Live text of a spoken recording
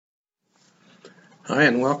Hi,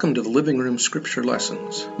 and welcome to the Living Room Scripture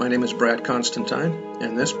Lessons. My name is Brad Constantine,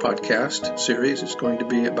 and this podcast series is going to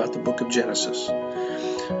be about the book of Genesis.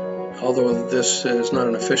 Although this is not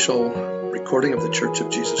an official recording of the Church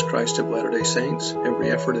of Jesus Christ of Latter-day Saints,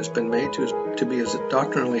 every effort has been made to be as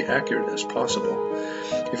doctrinally accurate as possible.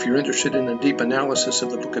 If you're interested in a deep analysis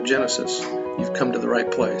of the book of Genesis, you've come to the right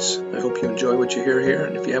place. I hope you enjoy what you hear here,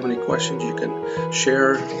 and if you have any questions, you can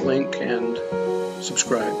share, link, and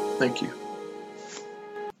subscribe. Thank you.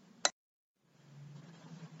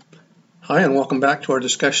 Hi, and welcome back to our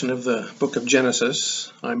discussion of the book of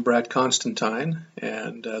Genesis. I'm Brad Constantine,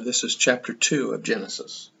 and this is chapter 2 of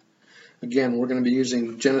Genesis. Again, we're going to be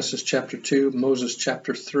using Genesis chapter 2, Moses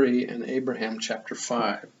chapter 3, and Abraham chapter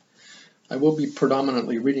 5. I will be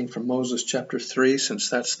predominantly reading from Moses chapter 3, since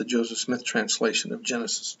that's the Joseph Smith translation of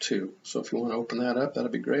Genesis 2. So if you want to open that up, that'll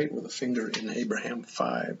be great, with a finger in Abraham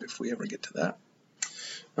 5, if we ever get to that.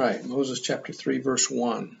 All right, Moses chapter 3, verse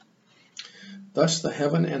 1. Thus the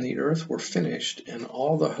heaven and the earth were finished, and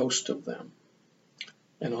all the host of them.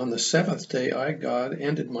 And on the seventh day I, God,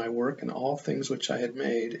 ended my work and all things which I had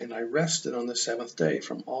made, and I rested on the seventh day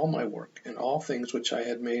from all my work, and all things which I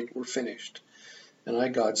had made were finished. And I,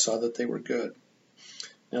 God, saw that they were good.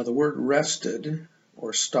 Now the word rested,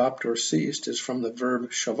 or stopped or ceased, is from the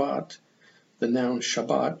verb shavat. The noun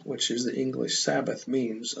Shabbat, which is the English Sabbath,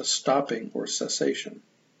 means a stopping or cessation.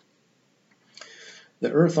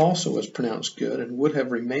 The earth also was pronounced good, and would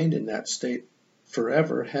have remained in that state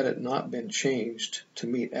forever had it not been changed to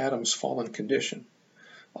meet Adam's fallen condition.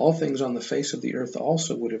 All things on the face of the earth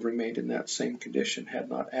also would have remained in that same condition had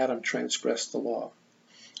not Adam transgressed the law.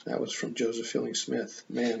 That was from Joseph Fielding Smith,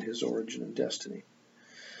 Man, His Origin and Destiny.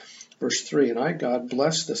 Verse 3, And I, God,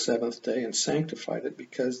 blessed the seventh day and sanctified it,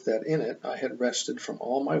 because that in it I had rested from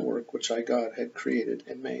all my work which I, God, had created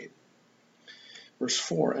and made. Verse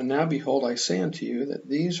 4, And now behold, I say unto you that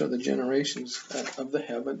these are the generations of the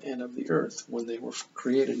heaven and of the earth, when they were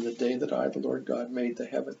created in the day that I, the Lord God, made the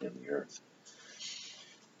heaven and the earth.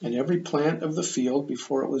 And every plant of the field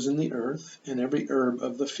before it was in the earth, and every herb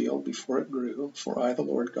of the field before it grew, for I, the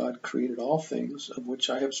Lord God, created all things, of which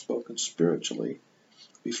I have spoken spiritually,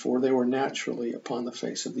 before they were naturally upon the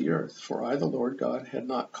face of the earth. For I, the Lord God, had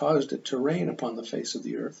not caused it to rain upon the face of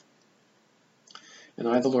the earth. And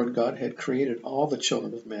I, the Lord God, had created all the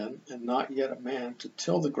children of men, and not yet a man to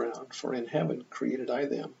till the ground, for in heaven created I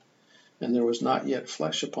them. And there was not yet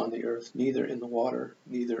flesh upon the earth, neither in the water,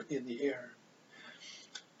 neither in the air.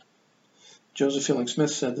 Joseph Fielding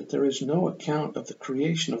Smith said that there is no account of the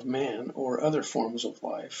creation of man or other forms of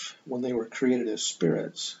life when they were created as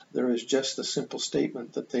spirits. There is just the simple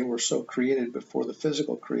statement that they were so created before the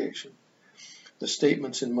physical creation. The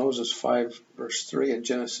statements in Moses 5, verse 3 and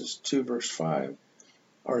Genesis 2, verse 5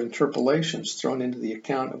 are interpolations thrown into the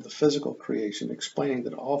account of the physical creation, explaining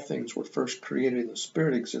that all things were first created in the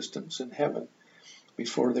spirit existence in heaven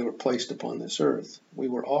before they were placed upon this earth. We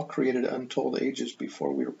were all created untold ages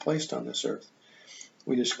before we were placed on this earth.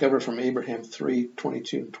 We discover from Abraham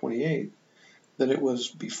 3:22 and 28 that it was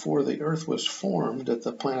before the earth was formed that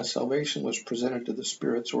the plan of salvation was presented to the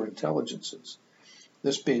spirits or intelligences.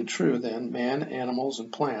 This being true, then, man, animals,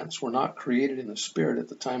 and plants were not created in the spirit at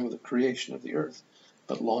the time of the creation of the earth,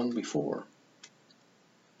 but long before.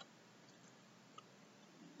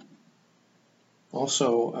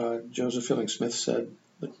 Also, Joseph Fielding Smith said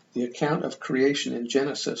that the account of creation in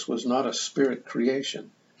Genesis was not a spirit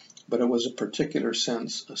creation, but it was a particular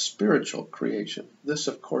sense a spiritual creation. This,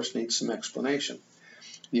 of course, needs some explanation.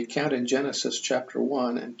 The account in Genesis chapter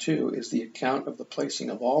 1 and 2 is the account of the placing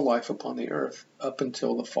of all life upon the earth up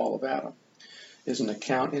until the fall of Adam. Is an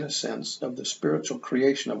account, in a sense, of the spiritual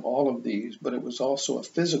creation of all of these, but it was also a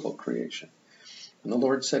physical creation. When the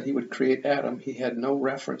Lord said he would create Adam, he had no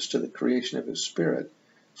reference to the creation of his spirit,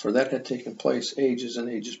 for that had taken place ages and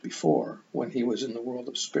ages before, when he was in the world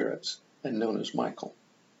of spirits, and known as Michael.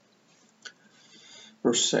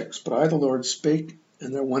 Verse 6, But I, the Lord, spake,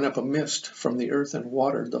 and there went up a mist from the earth and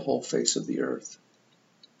watered the whole face of the earth.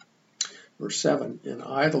 Verse 7, And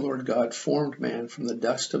I, the Lord God, formed man from the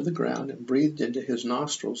dust of the ground, and breathed into his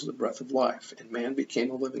nostrils the breath of life, and man became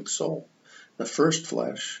a living soul, the first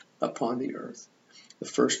flesh upon the earth. The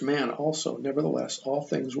first man also, nevertheless, all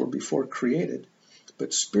things were before created,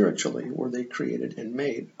 but spiritually were they created and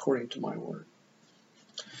made according to my word.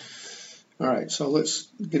 All right, so let's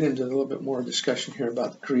get into a little bit more discussion here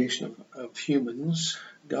about the creation of humans.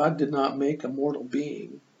 God did not make a mortal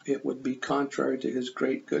being. It would be contrary to his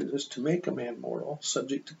great goodness to make a man mortal,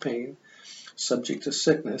 subject to pain, subject to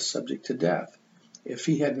sickness, subject to death. If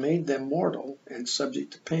he had made them mortal and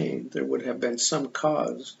subject to pain, there would have been some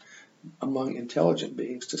cause among intelligent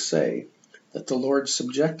beings to say, that the Lord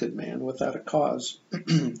subjected man without a cause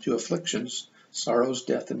to afflictions, sorrows,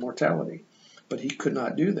 death, and mortality. But he could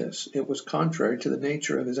not do this. It was contrary to the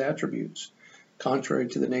nature of his attributes, contrary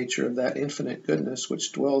to the nature of that infinite goodness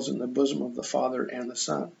which dwells in the bosom of the Father and the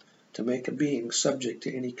Son, to make a being subject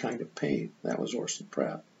to any kind of pain. That was Orson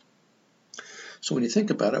Pratt. So when you think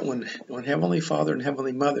about it, when Heavenly Father and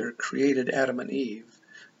Heavenly Mother created Adam and Eve,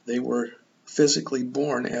 they were physically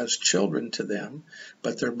born as children to them,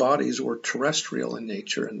 but their bodies were terrestrial in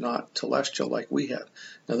nature and not celestial like we have.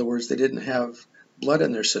 In other words, they didn't have blood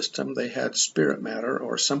in their system. They had spirit matter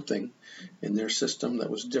or something in their system that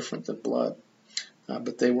was different than blood.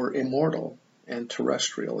 But they were immortal and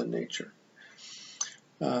terrestrial in nature.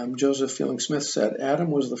 Joseph Fielding Smith said,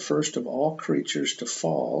 Adam was the first of all creatures to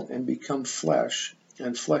fall and become flesh,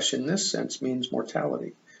 and flesh in this sense means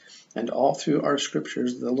mortality. And all through our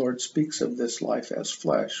scriptures, the Lord speaks of this life as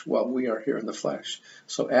flesh while we are here in the flesh.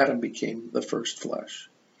 So Adam became the first flesh.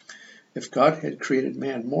 If God had created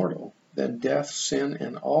man mortal, then death, sin,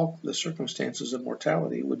 and all the circumstances of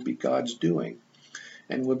mortality would be God's doing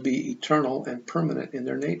and would be eternal and permanent in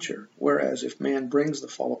their nature. Whereas if man brings the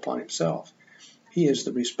fall upon himself, he is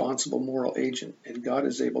the responsible moral agent, and God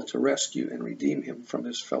is able to rescue and redeem him from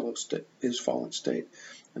his fallen state.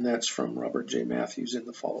 And that's from Robert J. Matthews in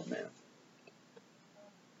The Fall of Man.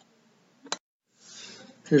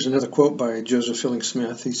 Here's another quote by Joseph Fielding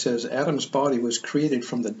Smith. He says, Adam's body was created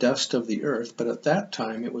from the dust of the earth, but at that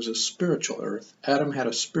time it was a spiritual earth. Adam had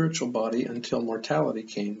a spiritual body until mortality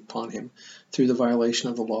came upon him through the violation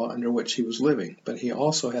of the law under which he was living. But he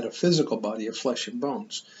also had a physical body of flesh and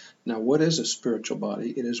bones. Now, what is a spiritual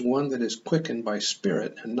body? It is one that is quickened by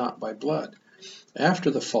spirit and not by blood. After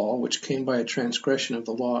the fall, which came by a transgression of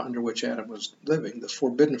the law under which Adam was living, the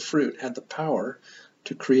forbidden fruit had the power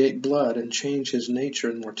to create blood and change his nature,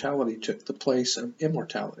 and mortality took the place of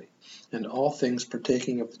immortality, and all things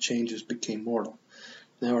partaking of the changes became mortal.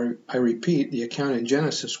 Now, I repeat, the account in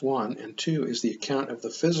Genesis 1 and 2 is the account of the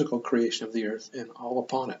physical creation of the earth and all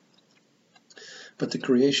upon it. But the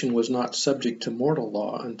creation was not subject to mortal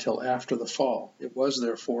law until after the fall. It was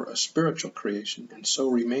therefore a spiritual creation, and so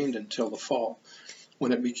remained until the fall,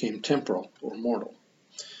 when it became temporal or mortal.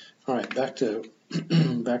 All right, back to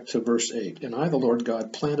verse 8. And I, the Lord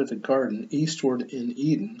God, planted a garden eastward in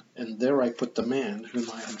Eden, and there I put the man whom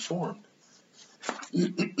I had formed.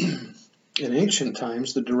 In ancient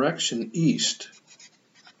times, the direction east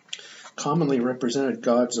commonly represented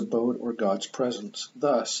God's abode or God's presence.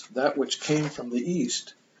 Thus, that which came from the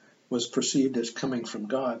east was perceived as coming from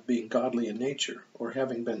God, being godly in nature, or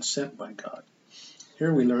having been sent by God.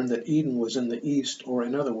 Here we learn that Eden was in the east, or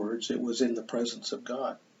in other words, it was in the presence of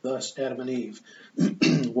God. Thus, Adam and Eve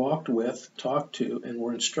walked with, talked to, and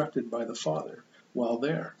were instructed by the Father while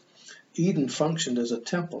there. Eden functioned as a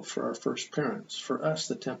temple for our first parents. For us,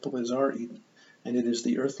 the temple is our Eden, and it is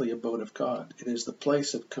the earthly abode of God. It is the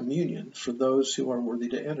place of communion for those who are worthy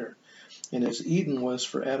to enter. And as Eden was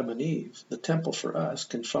for Adam and Eve, the temple for us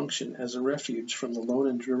can function as a refuge from the lone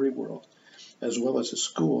and dreary world, as well as a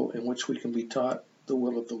school in which we can be taught the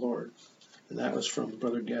will of the Lord. And that was from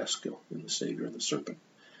Brother Gaskill in The Savior and the Serpent.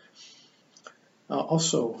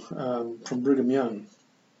 Also, from Brigham Young,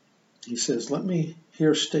 he says, let me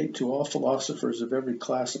here state to all philosophers of every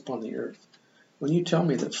class upon the earth, when you tell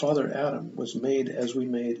me that Father Adam was made as we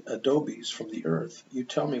made adobes from the earth, you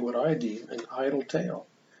tell me what I deem an idle tale.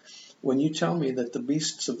 When you tell me that the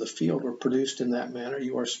beasts of the field were produced in that manner,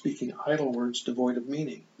 you are speaking idle words devoid of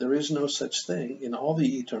meaning. There is no such thing in all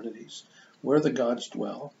the eternities where the gods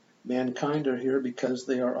dwell. Mankind are here because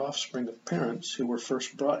they are offspring of parents who were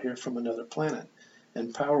first brought here from another planet,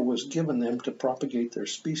 and power was given them to propagate their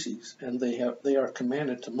species, and they are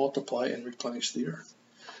commanded to multiply and replenish the earth.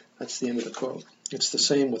 That's the end of the quote. It's the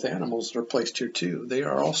same with animals that are placed here too. They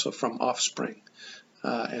are also from offspring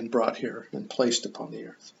and brought here and placed upon the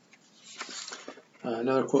earth.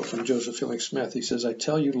 Another quote from Joseph Fielding Smith. He says, I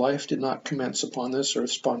tell you, life did not commence upon this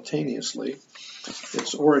earth spontaneously.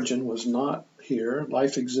 Its origin was not here.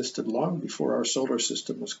 Life existed long before our solar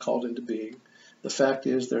system was called into being. The fact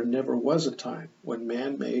is, there never was a time when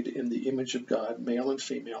man made in the image of God, male and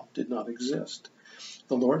female, did not exist.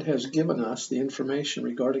 The Lord has given us the information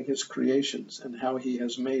regarding his creations and how he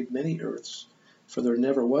has made many earths, for there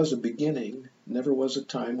never was a beginning, never was a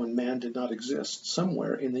time when man did not exist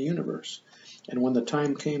somewhere in the universe. And when the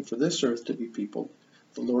time came for this earth to be peopled,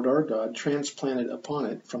 the Lord our God transplanted upon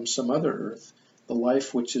it from some other earth the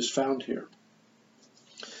life which is found here.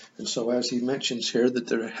 And so as he mentions here that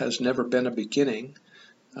there has never been a beginning,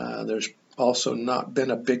 there's also not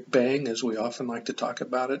been a Big Bang, as we often like to talk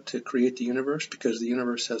about it, to create the universe, because the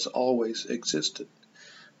universe has always existed.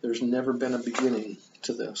 There's never been a beginning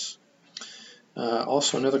to this.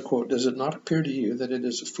 Also, another quote, does it not appear to you that it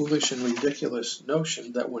is a foolish and ridiculous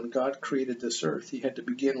notion that when God created this earth, he had to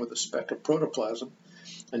begin with a speck of protoplasm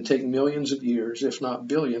and take millions of years, if not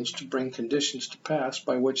billions, to bring conditions to pass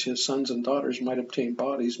by which his sons and daughters might obtain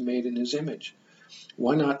bodies made in his image?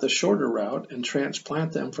 Why not the shorter route and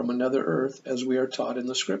transplant them from another earth as we are taught in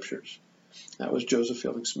the scriptures? That was Joseph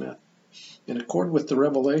Fielding Smith. In accord with the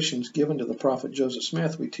revelations given to the prophet Joseph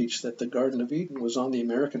Smith, we teach that the Garden of Eden was on the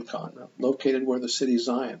American continent, located where the city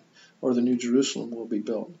Zion, or the New Jerusalem, will be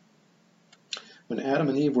built. When Adam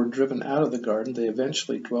and Eve were driven out of the garden, they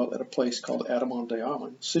eventually dwelt at a place called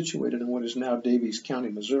Adam-on-Diamond, situated in what is now Daviess County,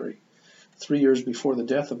 Missouri. 3 years before the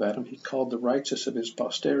death of Adam, he called the righteous of his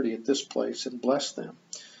posterity at this place and blessed them.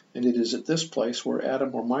 And it is at this place where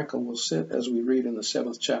Adam or Michael will sit, as we read in the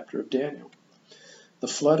 7th chapter of Daniel. The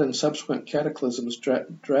flood and subsequent cataclysms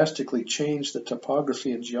drastically changed the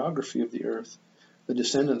topography and geography of the earth. The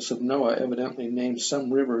descendants of Noah evidently named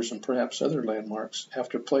some rivers and perhaps other landmarks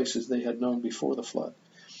after places they had known before the flood.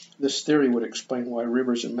 This theory would explain why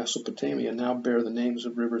rivers in Mesopotamia now bear the names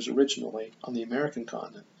of rivers originally on the American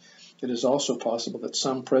continent. It is also possible that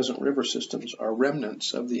some present river systems are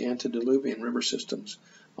remnants of the antediluvian river systems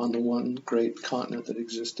on the one great continent that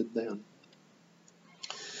existed then.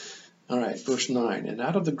 All right, verse 9, and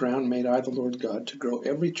out of the ground made I the Lord God to grow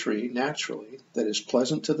every tree naturally that is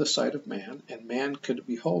pleasant to the sight of man, and man could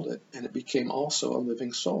behold it, and it became also a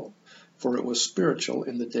living soul. For it was spiritual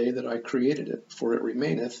in the day that I created it, for it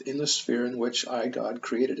remaineth in the sphere in which I, God,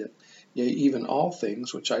 created it, yea, even all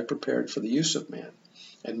things which I prepared for the use of man.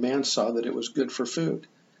 And man saw that it was good for food.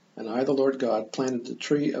 And I, the Lord God, planted the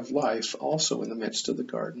tree of life also in the midst of the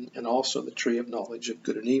garden, and also the tree of knowledge of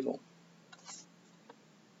good and evil.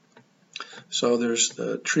 So there's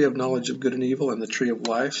the tree of knowledge of good and evil and the tree of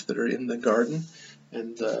life that are in the garden,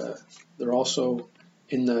 and they're also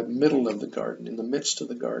in the middle of the garden, in the midst of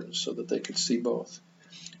the garden, so that they could see both.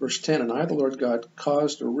 Verse 10, and I, the Lord God,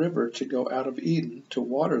 caused a river to go out of Eden to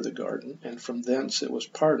water the garden, and from thence it was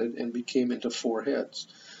parted and became into 4 heads.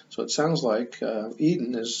 So it sounds like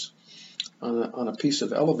Eden is on a piece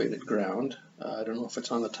of elevated ground. I don't know if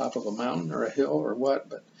it's on the top of a mountain or a hill or what,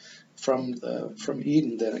 but from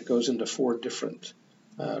Eden, then it goes into 4 different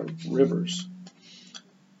rivers.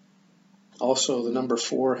 Also, the number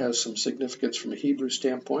 4 has some significance from a Hebrew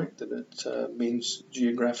standpoint, that it means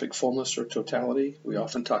geographic fullness or totality. We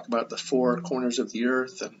often talk about the 4 corners of the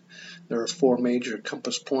earth, and there are 4 major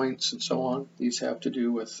compass points and so on. These have to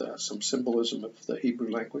do with some symbolism of the Hebrew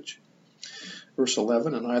language. Verse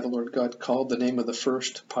 11, and I, the Lord God, called the name of the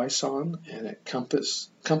first Pison, and it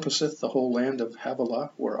compasseth the whole land of Havilah,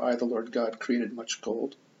 where I, the Lord God, created much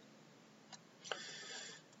gold.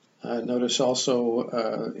 Notice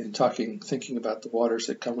also in thinking about the waters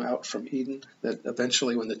that come out from Eden, that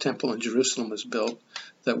eventually when the temple in Jerusalem is built,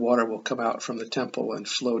 that water will come out from the temple and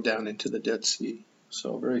flow down into the Dead Sea.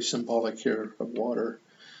 So very symbolic here of water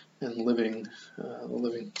and the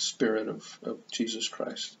living spirit of Jesus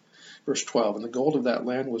Christ. Verse 12, and the gold of that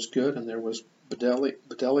land was good, and there was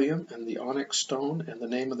bdellium and the onyx stone, and the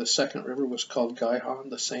name of the second river was called Gihon,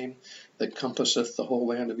 the same that compasseth the whole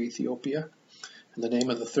land of Ethiopia. And the name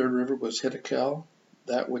of the third river was Hiddekel,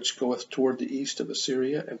 that which goeth toward the east of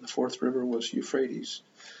Assyria, and the 4th river was Euphrates.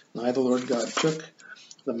 And I, the Lord God, took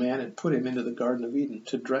the man and put him into the Garden of Eden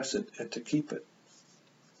to dress it and to keep it.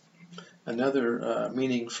 Another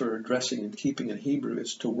meaning for dressing and keeping in Hebrew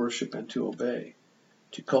is to worship and to obey,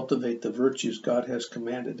 to cultivate the virtues God has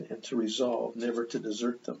commanded, and to resolve never to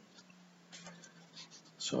desert them.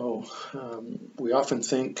 So we often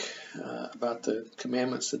think about the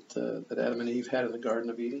commandments that Adam and Eve had in the Garden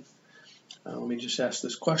of Eden. Let me just ask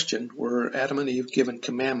this question. Were Adam and Eve given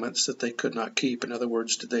commandments that they could not keep? In other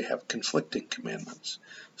words, did they have conflicting commandments?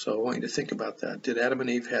 So I want you to think about that. Did Adam and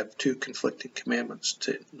Eve have 2 conflicting commandments,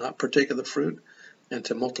 to not partake of the fruit and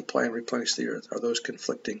to multiply and replenish the earth? Are those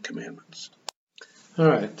conflicting commandments? All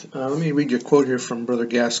right, let me read you a quote here from Brother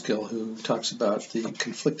Gaskill, who talks about the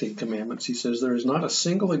conflicting commandments. He says, there is not a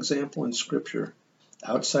single example in Scripture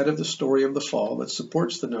outside of the story of the fall that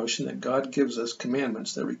supports the notion that God gives us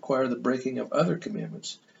commandments that require the breaking of other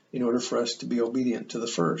commandments in order for us to be obedient to the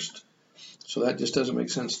first. So that just doesn't make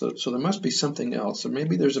sense. So there must be something else, or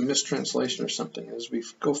maybe there's a mistranslation or something. As we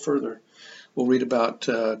go further, we'll read about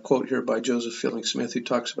a quote here by Joseph Fielding Smith, who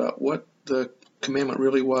talks about what the commandment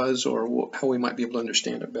really was, or how we might be able to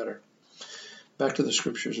understand it better. Back to the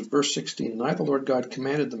scriptures. In verse 16, and I, the Lord God,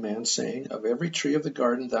 commanded the man, saying, of every tree of the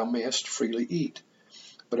garden thou mayest freely eat,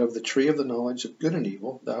 but of the tree of the knowledge of good and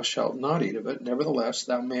evil thou shalt not eat of it, nevertheless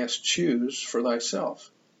thou mayest choose for thyself.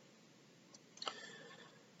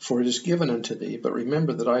 For it is given unto thee, but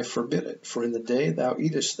remember that I forbid it. For in the day thou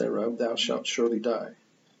eatest thereof, thou shalt surely die.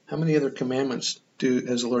 How many other commandments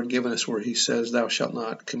has the Lord given us where he says, thou shalt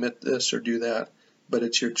not commit this or do that, but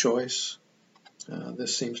it's your choice?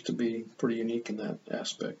 This seems to be pretty unique in that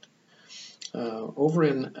aspect. Over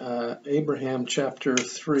in Abraham chapter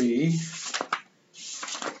 3,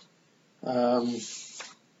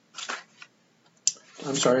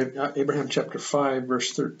 Abraham chapter 5,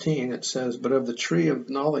 verse 13, it says, but of the tree of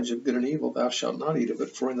knowledge of good and evil thou shalt not eat of it,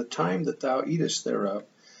 for in the time that thou eatest thereof,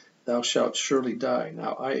 thou shalt surely die.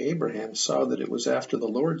 Now I, Abraham, saw that it was after the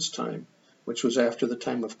Lord's time, which was after the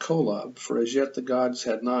time of Kolob, for as yet the gods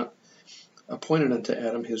had not appointed unto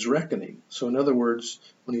Adam his reckoning. So in other words,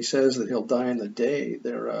 when he says that he'll die in the day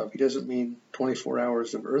thereof, he doesn't mean 24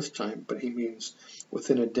 hours of earth time, but he means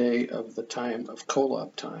within a day of the time of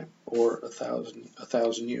Kolob time, or a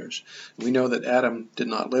thousand years. We know that Adam did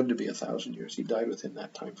not live to be 1,000 years. He died within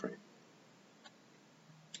that time frame.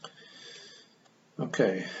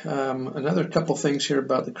 Okay, another couple things here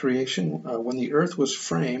about the creation. When the earth was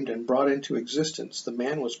framed and brought into existence, the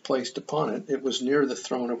man was placed upon it. It was near the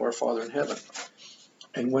throne of our Father in heaven.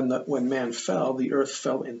 And when man fell, the earth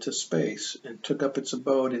fell into space and took up its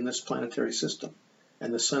abode in this planetary system.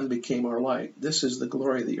 And the sun became our light. This is the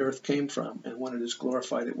glory the earth came from, and when it is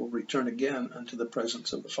glorified, it will return again unto the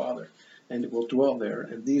presence of the Father, and it will dwell there.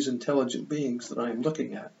 And these intelligent beings that I am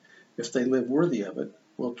looking at, if they live worthy of it,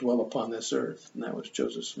 will dwell upon this earth. And that was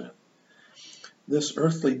Joseph Smith. This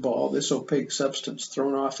earthly ball, this opaque substance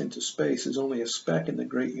thrown off into space, is only a speck in the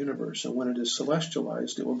great universe, and when it is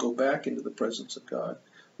celestialized, it will go back into the presence of God,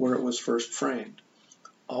 where it was first framed.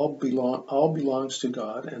 All belongs to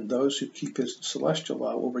God, and those who keep his celestial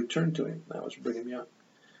law will return to him. That was Brigham Young.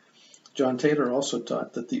 John Taylor also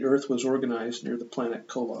taught that the earth was organized near the planet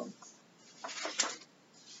Kolob.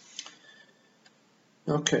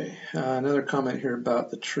 Okay, another comment here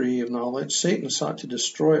about the tree of knowledge. Satan sought to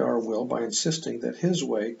destroy our will by insisting that his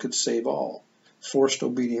way could save all. Forced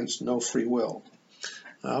obedience, no free will.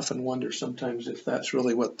 I often wonder sometimes if that's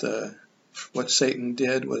really what Satan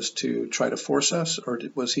did, was to try to force us, or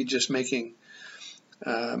was he just making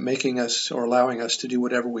us or allowing us to do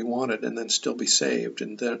whatever we wanted and then still be saved,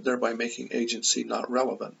 and thereby making agency not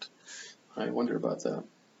relevant? I wonder about that.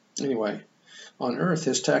 Anyway. On earth,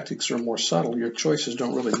 his tactics are more subtle. Your choices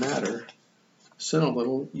don't really matter. Sin a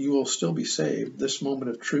little, you will still be saved. This moment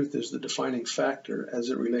of truth is the defining factor as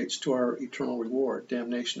it relates to our eternal reward,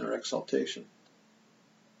 damnation or exaltation.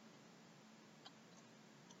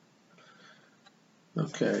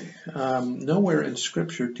 Okay, nowhere in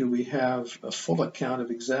Scripture do we have a full account of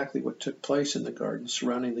exactly what took place in the garden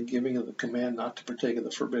surrounding the giving of the command not to partake of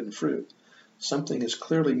the forbidden fruit. Something is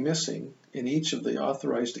clearly missing in each of the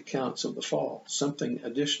authorized accounts of the fall. Something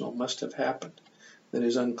additional must have happened that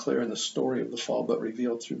is unclear in the story of the fall, but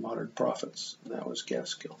revealed through modern prophets. And that was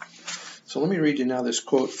Gaskill. So let me read you now this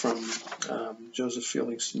quote from Joseph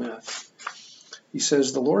Fielding Smith. He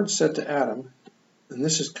says, the Lord said to Adam, and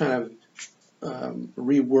this is kind of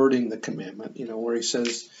rewording the commandment, where he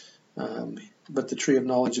says, but the tree of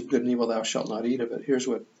knowledge of good and evil thou shalt not eat of it. Here's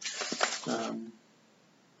what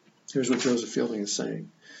Joseph Fielding is saying.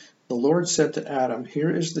 The Lord said to Adam, here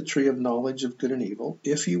is the tree of knowledge of good and evil.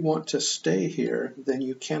 If you want to stay here, then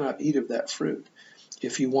you cannot eat of that fruit.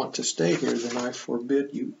 If you want to stay here, then I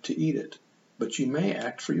forbid you to eat it. But you may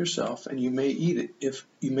act for yourself, and you may eat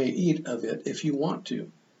of it if you want to.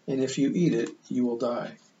 And if you eat it, you will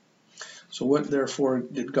die. So what, therefore,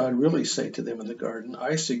 did God really say to them in the garden?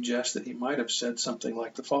 I suggest that he might have said something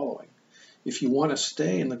like the following. If you want to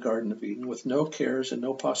stay in the Garden of Eden with no cares and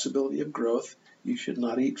no possibility of growth, you should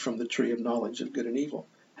not eat from the tree of knowledge of good and evil.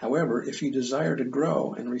 However, if you desire to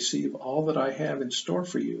grow and receive all that I have in store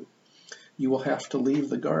for you, you will have to leave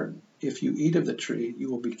the garden. If you eat of the tree, you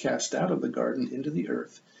will be cast out of the garden into the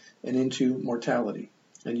earth and into mortality,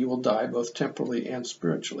 and you will die both temporally and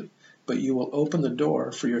spiritually. But you will open the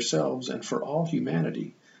door for yourselves and for all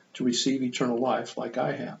humanity to receive eternal life like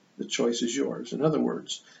I have. The choice is yours. In other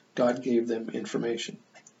words, God gave them information.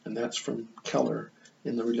 And that's from Keller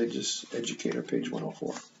in The Religious Educator, page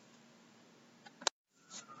 104.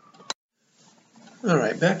 All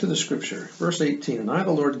right, back to the scripture. Verse 18, and I,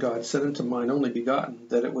 the Lord God, said unto mine only begotten,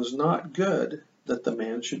 that it was not good that the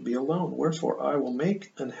man should be alone. Wherefore I will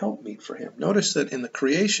make an helpmeet for him. Notice that in the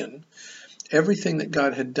creation, everything that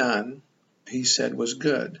God had done, he said was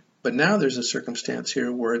good. But now there's a circumstance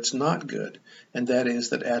here where it's not good, and that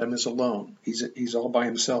is that Adam is alone. He's all by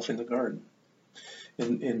himself in the garden.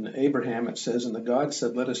 In Abraham it says, and the God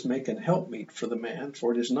said, let us make an helpmeet for the man,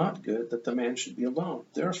 for it is not good that the man should be alone.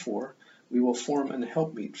 Therefore we will form an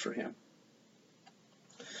helpmeet for him.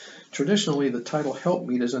 Traditionally, the title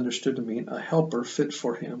helpmeet is understood to mean a helper fit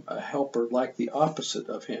for him, a helper like the opposite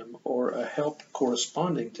of him, or a help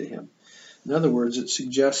corresponding to him. In other words, it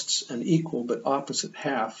suggests an equal but opposite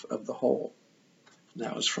half of the whole. And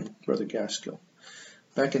that was from Brother Gaskill.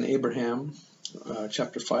 Back in Abraham,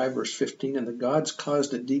 chapter 5, verse 15, and the gods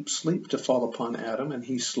caused a deep sleep to fall upon Adam, and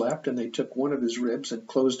he slept, and they took one of his ribs and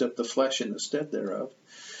closed up the flesh in the stead thereof.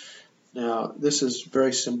 Now, this is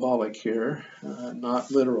very symbolic here,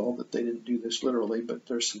 not literal, that they didn't do this literally, but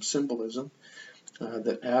there's some symbolism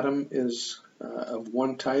that Adam is of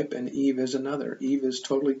one type and Eve is another. Eve is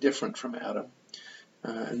totally different from Adam,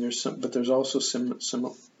 but there's also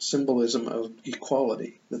symbolism of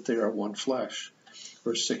equality, that they are one flesh.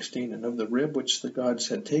 Verse 16, and of the rib which the gods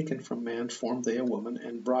had taken from man formed they a woman,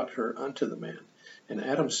 and brought her unto the man. And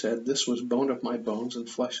Adam said, this was bone of my bones and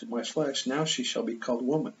flesh of my flesh. Now she shall be called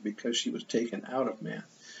woman, because she was taken out of man.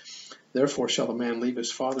 Therefore shall a man leave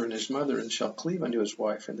his father and his mother, and shall cleave unto his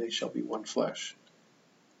wife, and they shall be one flesh.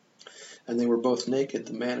 And they were both naked,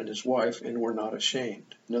 the man and his wife, and were not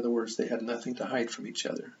ashamed. In other words, they had nothing to hide from each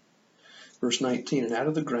other. Verse 19, and out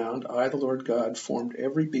of the ground I, the Lord God, formed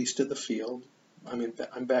every beast of the field.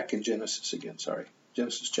 I'm back in Genesis again, sorry.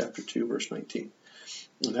 Genesis chapter 2, verse 19.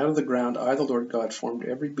 And out of the ground I, the Lord God, formed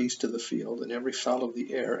every beast of the field, and every fowl of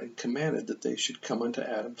the air, and commanded that they should come unto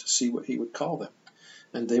Adam to see what he would call them.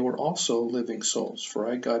 And they were also living souls, for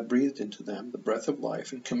I, God, breathed into them the breath of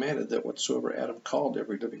life, and commanded that whatsoever Adam called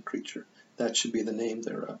every living creature, that should be the name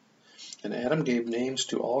thereof. And Adam gave names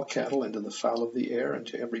to all cattle, and to the fowl of the air, and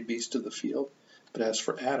to every beast of the field. But as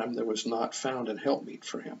for Adam, there was not found an helpmeet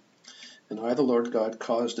for him. And I, the Lord God,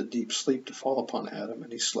 caused a deep sleep to fall upon Adam,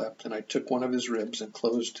 and he slept. And I took one of his ribs and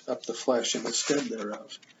closed up the flesh in the stead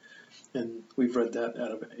thereof. And we've read that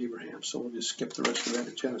out of Abraham, so we'll just skip the rest of that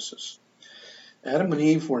in Genesis. Adam and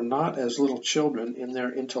Eve were not as little children in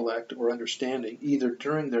their intellect or understanding, either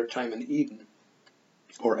during their time in Eden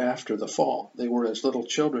or after the fall. They were as little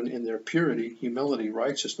children in their purity, humility,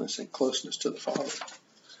 righteousness, and closeness to the Father.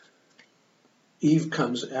 Eve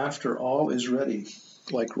comes after all is ready,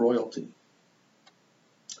 like royalty.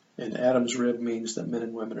 And Adam's rib means that men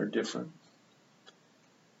and women are different.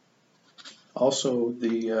 Also,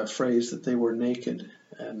 the phrase that they were naked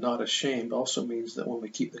and not ashamed also means that when we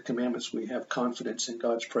keep the commandments, we have confidence in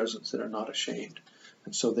God's presence that are not ashamed.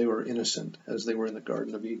 And so they were innocent as they were in the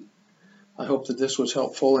Garden of Eden. I hope that this was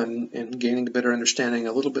helpful in gaining a better understanding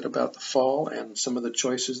a little bit about the fall and some of the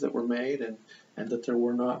choices that were made, and that there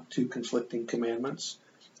were not two conflicting commandments,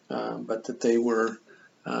 but that they were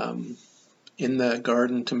in the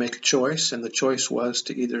garden to make a choice, and the choice was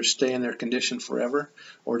to either stay in their condition forever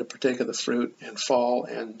or to partake of the fruit and fall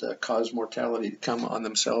and cause mortality to come on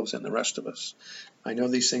themselves and the rest of us. I know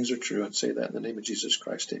these things are true, and say that in the name of Jesus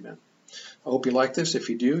Christ. Amen. I hope you like this. If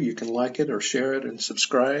you do, you can like it or share it and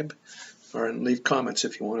subscribe, or leave comments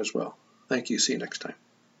if you want as well. Thank you. See you next time.